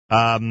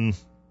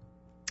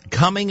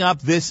Coming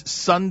up this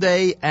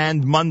Sunday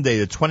and Monday,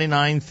 the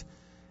 29th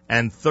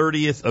and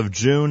 30th of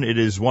June, it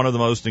is one of the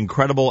most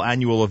incredible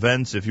annual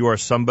events. If you are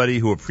somebody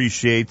who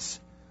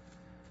appreciates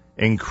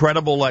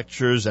incredible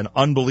lectures and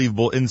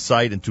unbelievable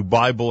insight into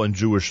Bible and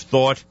Jewish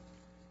thought,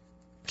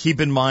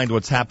 keep in mind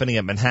what's happening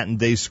at Manhattan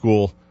Day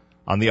School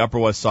on the Upper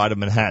West Side of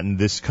Manhattan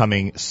this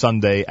coming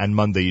Sunday and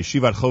Monday.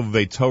 Yeshivat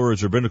Chovevei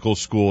Torah's Rabbinical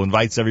School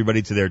invites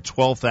everybody to their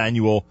 12th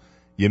annual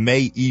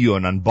Yemei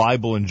Iyun on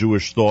Bible and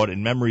Jewish thought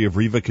in memory of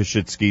Riva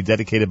Kashitsky,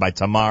 dedicated by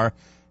Tamar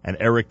and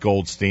Eric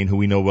Goldstein, who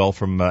we know well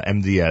from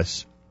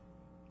MDS.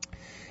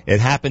 It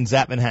happens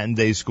at Manhattan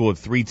Day School at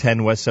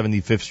 310 West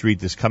 75th Street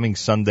this coming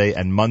Sunday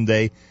and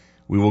Monday.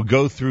 We will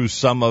go through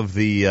some of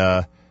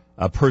the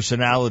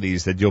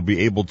personalities that you'll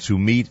be able to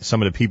meet,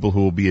 some of the people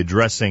who will be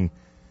addressing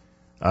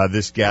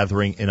this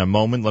gathering in a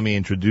moment. Let me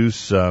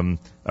introduce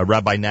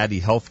Rabbi Nati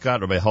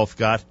Helfgott. Rabbi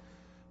Helfgott,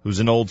 who's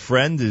an old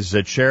friend, is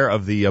chair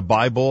of the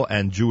Bible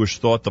and Jewish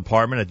Thought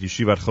Department at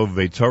Yeshivat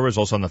Chovevei Torah, is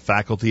also on the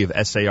faculty of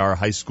SAR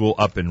High School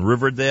up in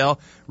Riverdale.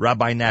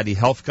 Rabbi Nati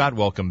Helfgott,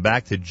 welcome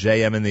back to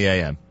JM in the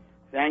AM.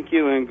 Thank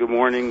you, and good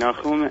morning,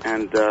 Nachum.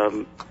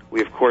 And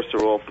we, of course,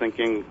 are all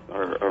thinking,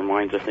 our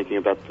minds are thinking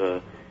about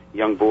the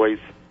young boys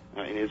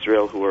in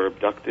Israel who are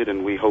abducted,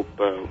 and we hope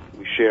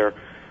we share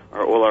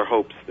all our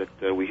hopes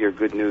that we hear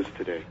good news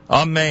today.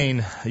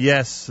 Amen.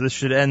 Yes, this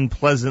should end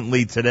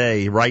pleasantly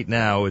today. Right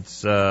now,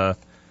 it's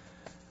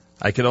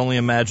I can only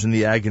imagine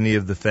the agony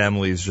of the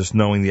families, just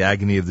knowing the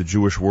agony of the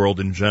Jewish world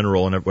in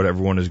general and what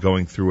everyone is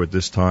going through at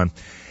this time.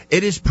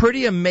 It is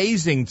pretty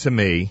amazing to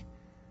me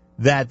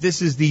that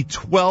this is the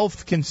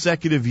 12th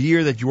consecutive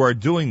year that you are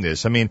doing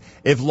this. I mean,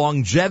 if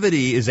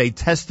longevity is a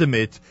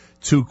testament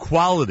to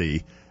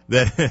quality,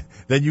 then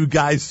you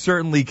guys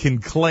certainly can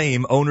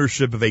claim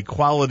ownership of a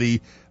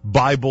quality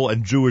Bible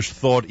and Jewish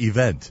thought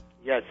event.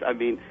 Yes, I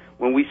mean,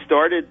 when we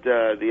started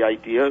the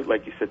idea,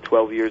 like you said,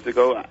 12 years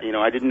ago,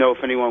 I didn't know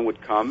if anyone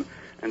would come,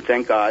 and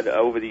thank God,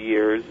 over the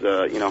years,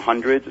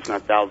 hundreds, if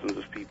not thousands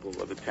of people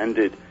have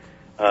attended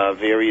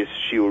various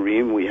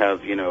shiurim. We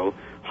have,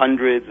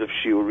 hundreds of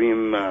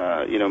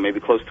shiurim, maybe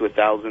close to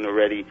 1,000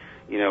 already,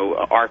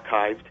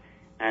 archived,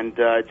 and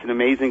it's an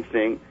amazing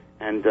thing,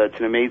 and it's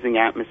an amazing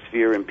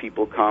atmosphere, and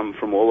people come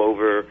from all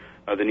over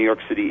the New York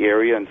City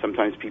area, and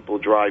sometimes people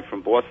drive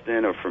from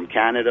Boston or from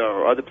Canada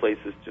or other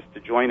places just to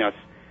join us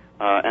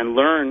and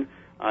learn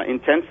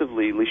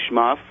intensively,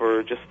 lishma,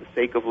 for just the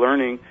sake of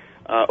learning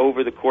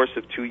over the course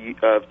of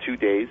 2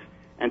 days,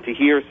 and to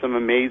hear some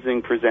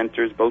amazing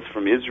presenters, both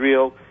from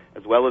Israel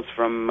as well as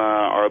from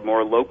our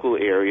more local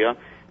area.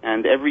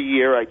 And every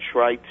year I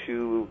try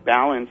to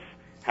balance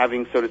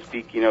having, so to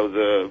speak,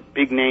 the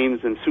big names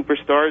and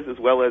superstars, as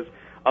well as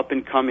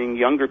up-and-coming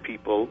younger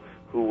people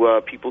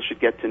who people should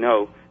get to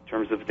know in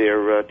terms of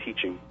their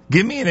teaching.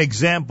 Give me an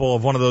example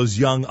of one of those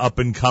young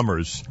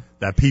up-and-comers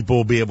that people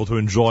will be able to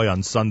enjoy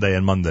on Sunday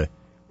and Monday.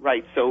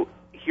 Right. So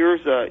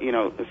here's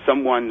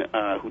someone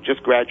who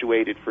just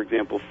graduated, for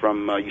example,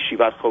 from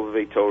Yeshivat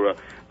Chovevei Torah,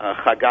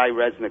 Chagai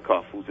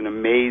Reznikov, who's an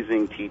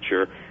amazing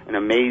teacher, an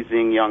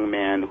amazing young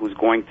man who's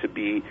going to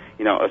be,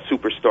 a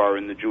superstar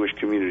in the Jewish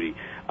community.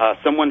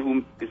 Someone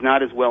who is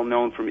not as well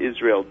known from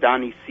Israel,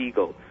 Dani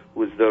Siegel,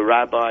 who is the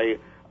rabbi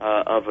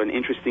of an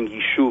interesting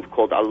yishuv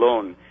called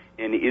Alon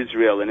in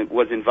Israel, and it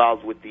was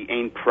involved with the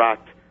Ein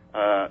Prat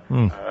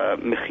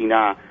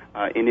Mechina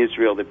in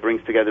Israel that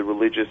brings together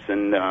religious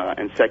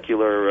and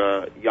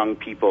secular young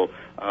people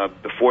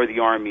before the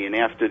army and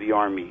after the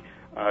army.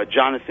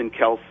 Jonathan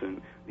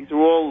Kelson. These are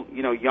all,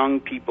 young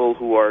people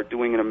who are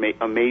doing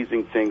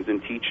amazing things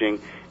in teaching,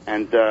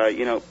 and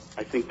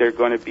I think they're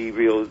going to be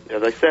real.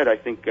 As I said, I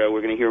think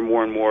we're going to hear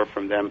more and more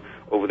from them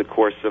over the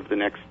course of the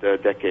next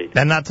decade.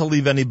 And not to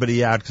leave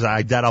anybody out, because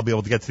I doubt I'll be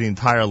able to get to the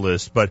entire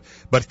list, but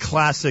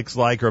classics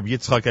like Rabbi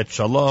Yitzchak et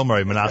Shalom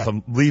or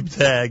Menachem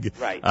Liebtag.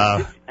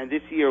 Right. And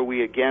this year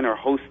we again are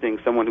hosting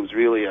someone who's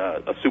really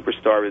a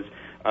superstar, is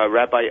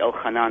Rabbi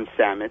Elchanan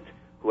Samet,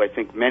 who I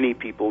think many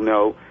people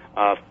know,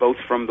 both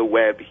from the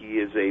web. He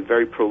is a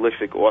very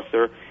prolific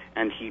author,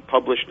 and he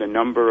published a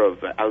number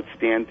of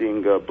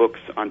outstanding books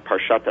on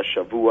Parshat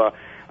HaShavua.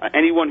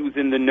 Anyone who's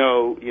in the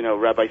know,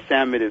 Rabbi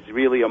Samet is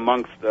really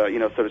amongst, so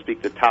to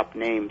speak, the top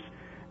names.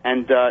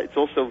 And it's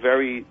also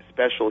very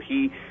special.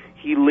 He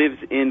lives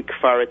in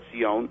Kfar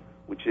Etzion,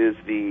 which is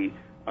the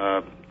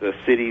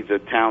city, the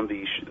town,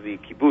 the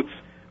kibbutz,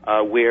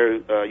 where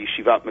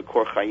Yeshivat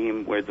Mekor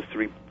Chaim, where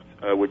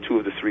two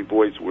of the three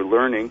boys were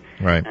learning.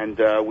 Right. And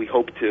we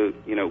hope to,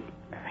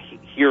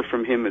 hear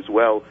from him as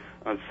well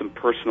on some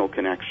personal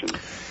connections.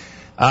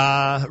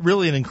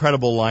 Really an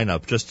incredible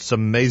lineup. Just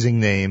some amazing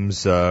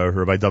names.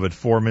 Rabbi David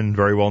Foreman,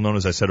 very well known,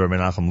 as I said, Rabbi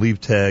Menachem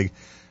Liebtag,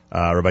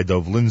 Rabbi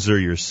Dov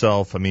Linzer,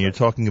 yourself. I mean, you're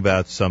talking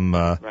about some,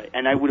 right.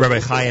 And I would Rabbi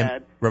also Chaim,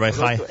 add, Rabbi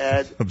Chaim.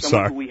 I'm someone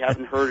sorry. who we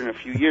haven't heard in a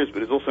few years,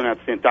 but is also an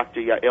outstanding,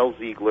 Dr. Yael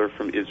Ziegler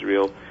from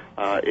Israel,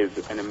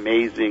 is an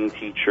amazing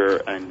teacher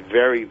and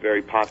very,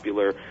 very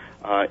popular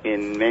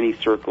in many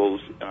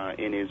circles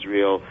in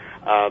Israel.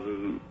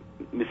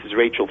 Mrs.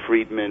 Rachel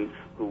Friedman,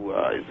 who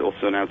is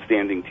also an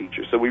outstanding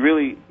teacher. So we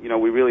really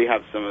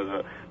have some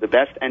of the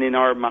best. And in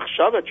our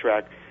Machshava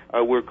track,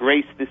 we're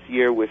graced this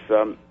year with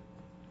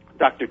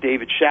Dr.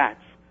 David Schatz,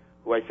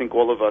 who I think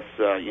all of us,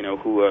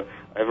 who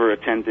ever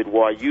attended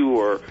YU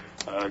or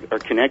are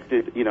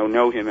connected,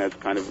 know him as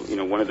kind of,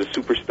 one of the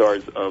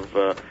superstars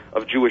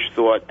of Jewish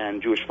thought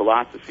and Jewish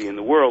philosophy in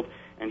the world,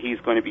 and he's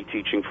going to be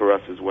teaching for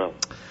us as well.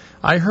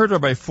 I heard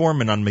Rabbi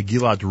Foreman on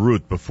Megillat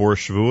Ruth before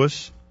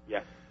Shavuos.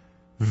 Yeah.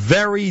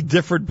 Very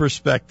different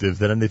perspective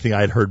than anything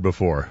I'd heard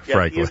before,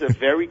 frankly. He is a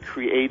very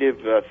creative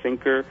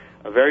thinker,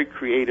 a very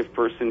creative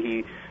person.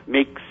 He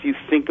makes you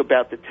think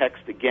about the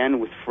text again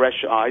with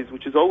fresh eyes,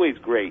 which is always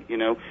great.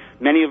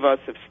 Many of us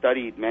have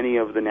studied many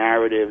of the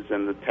narratives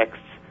and the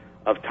texts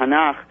of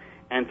Tanakh,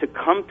 and to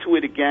come to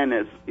it again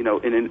as,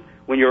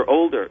 when you're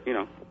older,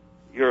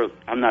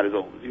 I'm not as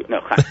old as you,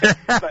 no,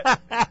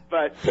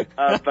 but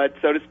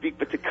so to speak,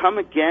 but to come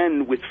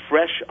again with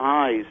fresh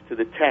eyes to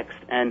the text,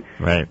 and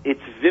right.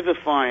 It's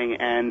vivifying,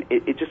 and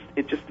it's just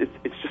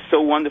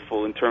so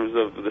wonderful in terms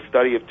of the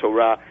study of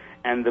Torah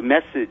and the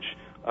message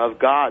of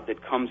God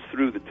that comes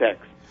through the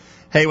text.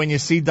 Hey, when you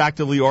see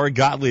Dr. Lior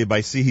Gottlieb,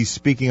 I see he's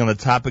speaking on the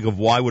topic of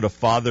why would a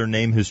father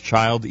name his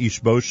child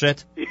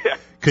Ishboshet? Yeah.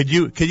 Could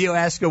you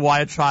ask him why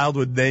a father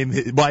would name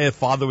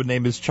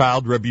his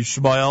child Rabbi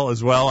Shmuel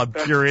as well? I'm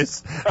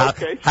curious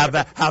how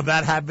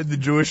that happened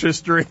in Jewish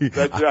history.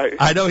 That's right.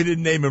 I know he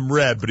didn't name him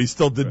Reb, but he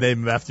still did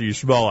name him after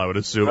Yishmael, I would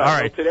assume. Right.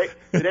 All right. Well,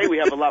 today we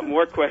have a lot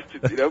more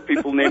questions.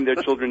 People name their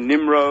children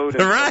Nimrod.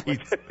 And right.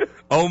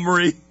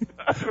 Omri.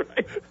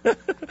 Right.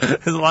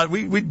 There's a lot.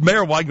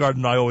 Mayor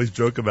Weingarten and I always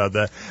joke about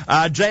that.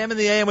 JM in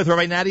the AM with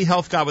Rabbi Natty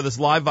Helfgott with us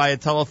live via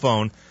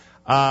telephone.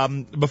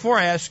 Before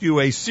I ask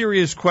you a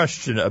serious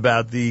question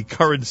about the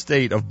current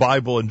state of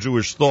Bible and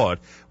Jewish thought,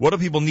 what do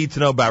people need to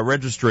know about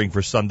registering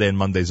for Sunday and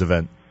Monday's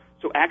event?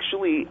 So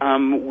actually,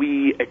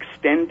 we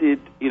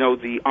extended,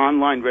 the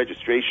online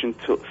registration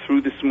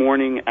through this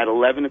morning at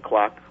 11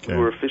 o'clock. Okay. We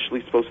were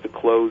officially supposed to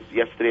close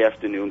yesterday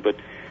afternoon, but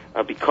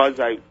because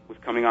I was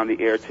coming on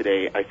the air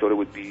today, I thought it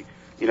would be,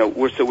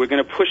 we're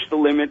going to push the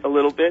limit a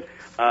little bit,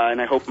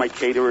 and I hope my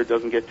caterer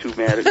doesn't get too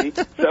mad at me.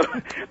 So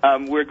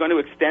we're going to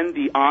extend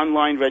the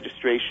online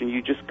registration.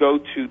 You just go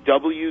to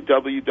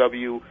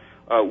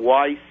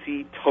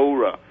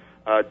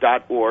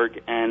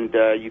www.yctorah.org, and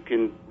you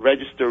can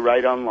register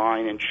right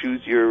online and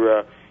choose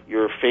your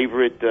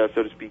favorite,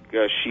 so to speak,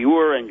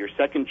 shiur and your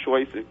second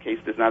choice in case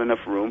there's not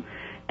enough room.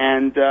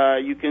 And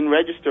you can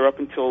register up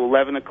until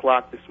 11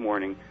 o'clock this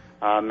morning.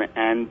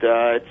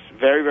 It's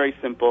very, very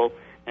simple.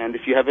 And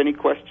if you have any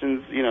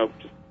questions, you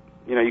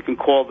can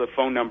call the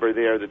phone number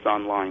there that's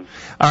online.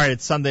 All right,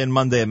 it's Sunday and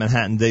Monday at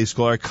Manhattan Day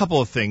School. A couple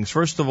of things.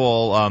 First of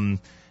all,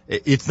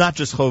 it's not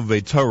just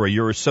Chovevei Torah.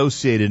 You're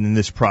associated in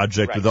this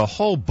project with a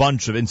whole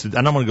bunch of institutions.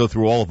 I don't want to go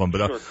through all of them,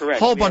 but a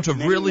whole bunch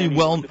of really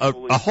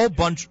a whole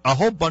bunch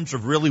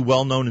of really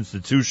well-known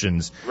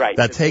institutions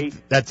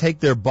that take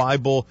their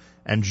Bible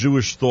and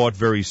Jewish thought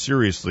very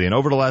seriously. And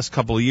over the last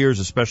couple of years,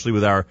 especially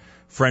with our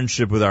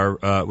friendship with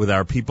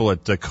our people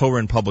at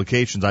Koren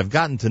Publications, I've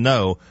gotten to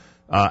know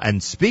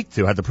and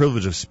had the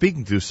privilege of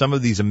speaking to some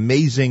of these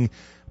amazing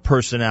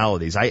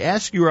personalities. I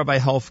ask you, Rabbi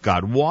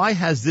Helfgott, why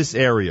has this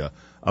area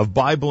of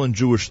Bible and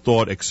Jewish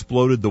thought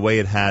exploded the way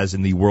it has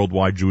in the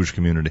worldwide Jewish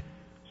community?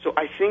 So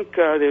I think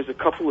there's a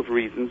couple of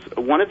reasons.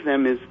 One of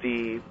them is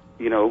the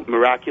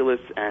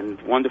miraculous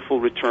and wonderful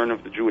return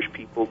of the Jewish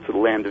people to the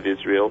land of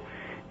Israel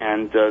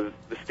and the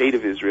state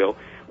of Israel,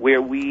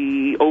 where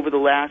we, over the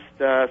last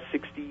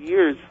 60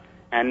 years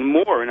and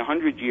more, in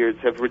 100 years,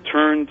 have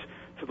returned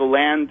to the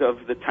land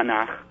of the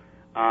Tanakh,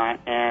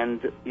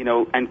 and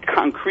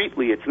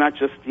concretely, it's not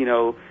just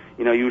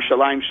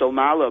Yerushalayim Shel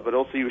Mala, but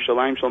also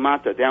Yerushalayim Shel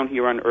Mata, down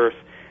here on earth,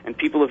 and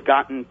people have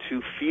gotten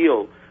to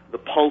feel the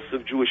pulse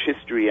of Jewish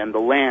history and the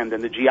land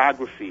and the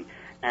geography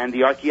and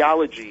the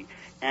archaeology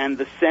and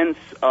the sense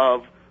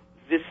of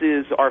this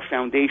is our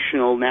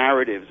foundational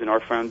narratives and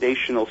our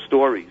foundational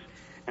stories.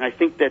 And I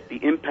think that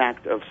the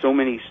impact of so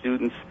many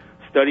students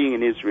studying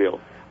in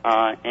Israel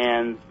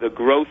and the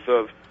growth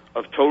of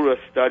Torah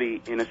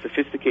study in a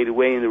sophisticated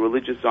way in the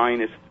religious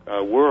Zionist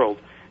world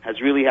has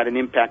really had an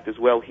impact as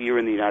well here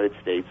in the United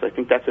States. I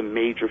think that's a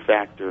major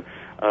factor.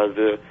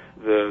 The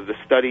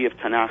study of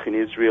Tanakh in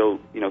Israel,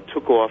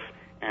 took off,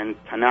 and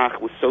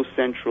Tanakh was so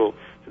central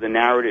to the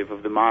narrative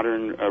of the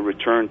modern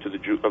return to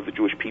of the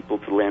Jewish people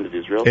to the land of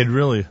Israel.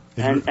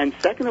 And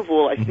second of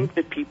all, I think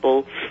that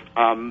people,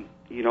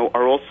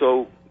 are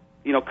also,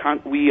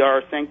 we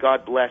are, thank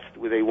God, blessed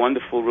with a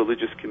wonderful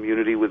religious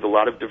community with a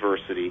lot of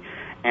diversity,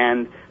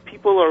 and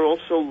people are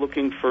also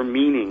looking for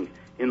meaning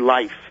in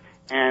life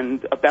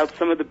and about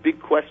some of the big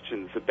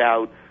questions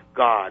about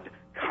God,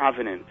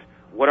 covenant,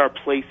 what our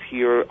place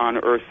here on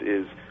earth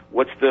is,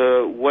 what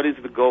is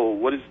the goal,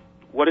 what is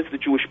the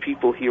Jewish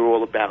people here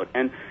all about,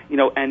 and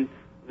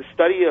the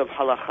study of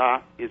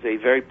halakha is a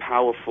very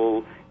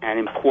powerful and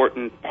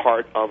important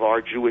part of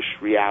our Jewish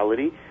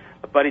reality,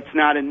 but it's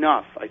not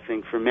enough, I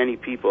think, for many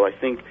people. I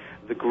think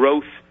the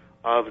growth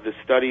of the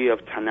study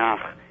of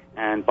Tanakh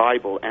and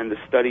Bible and the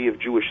study of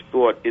Jewish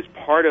thought is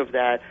part of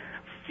that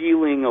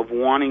feeling of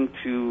wanting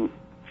to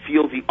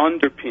feel the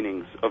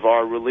underpinnings of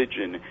our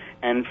religion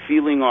and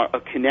feeling a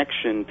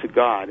connection to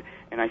God.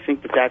 And I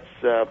think that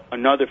that's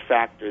another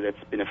factor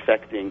that's been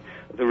affecting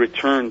the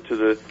return to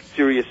the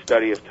serious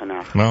study of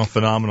Tanakh. Well,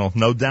 phenomenal.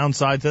 No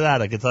downside to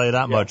that, I can tell you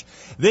that much.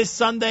 This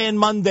Sunday and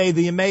Monday,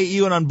 the Yemei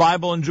Iyun on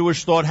Bible and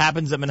Jewish Thought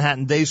happens at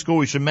Manhattan Day School.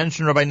 We should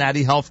mention Rabbi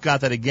Nati Helfgott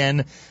that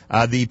again,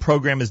 the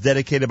program is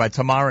dedicated by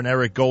Tamar and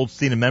Eric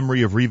Goldstein in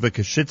memory of Riva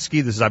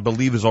Kashitsky. This, I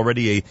believe, is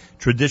already a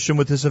tradition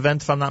with this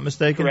event, if I'm not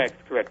mistaken.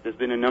 Correct. There's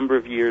been a number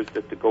of years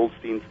that the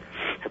Goldsteins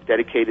have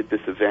dedicated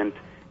this event,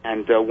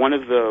 and one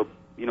of the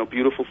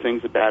beautiful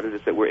things about it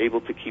is that we're able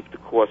to keep the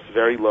costs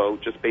very low,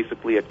 just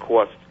basically at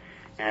cost,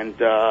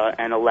 and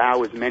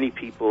allow as many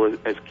people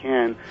as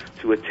can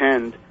to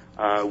attend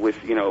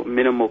with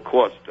minimal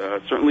cost,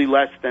 certainly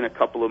less than a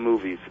couple of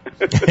movies.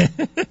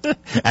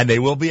 And they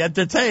will be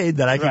entertained,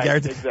 that I can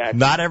guarantee. Exactly.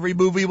 Not every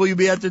movie will you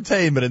be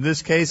entertained, but in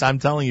this case, I'm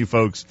telling you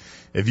folks,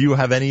 if you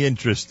have any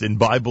interest in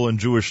Bible and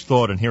Jewish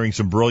thought and hearing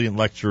some brilliant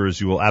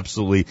lecturers, you will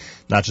absolutely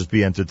not just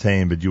be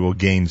entertained, but you will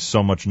gain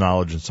so much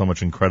knowledge and so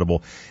much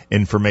incredible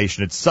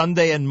information. It's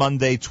Sunday and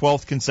Monday,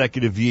 12th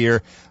consecutive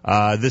year,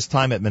 this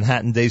time at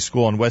Manhattan Day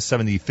School on West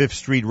 75th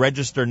Street.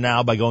 Register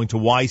now by going to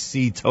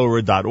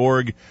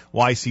yctorah.org,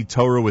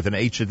 yctorah with an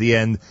H at the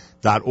end,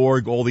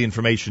 .org. All the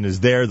information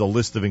is there, the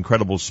list of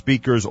incredible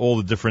speakers, all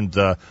the different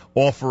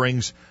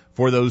offerings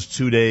for those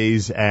 2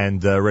 days,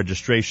 and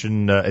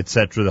registration,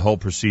 etc. The whole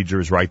procedure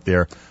is right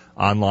there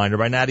online.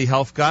 Rabbi Nati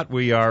Helfgott,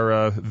 we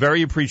are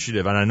very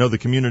appreciative, and I know the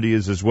community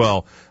is as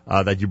well,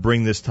 that you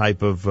bring this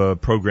type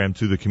of program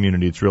to the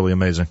community. It's really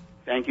amazing.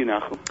 Thank you,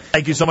 Nachum.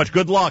 Thank you so much.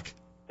 Good luck.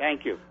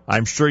 Thank you.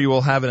 I'm sure you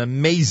will have an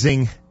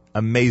amazing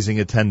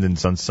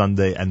attendance on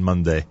Sunday and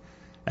Monday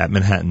at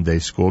Manhattan Day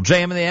School.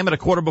 JM and the AM at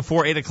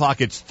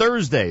 8:15. It's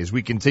Thursdays.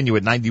 We continue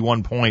at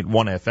 91.1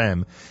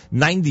 FM,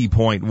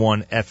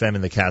 90.1 FM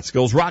in the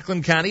Catskills.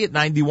 Rockland County at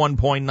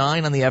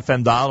 91.9 on the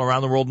FM dial,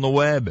 around the world on the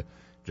web.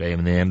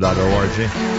 JMandtheam.org.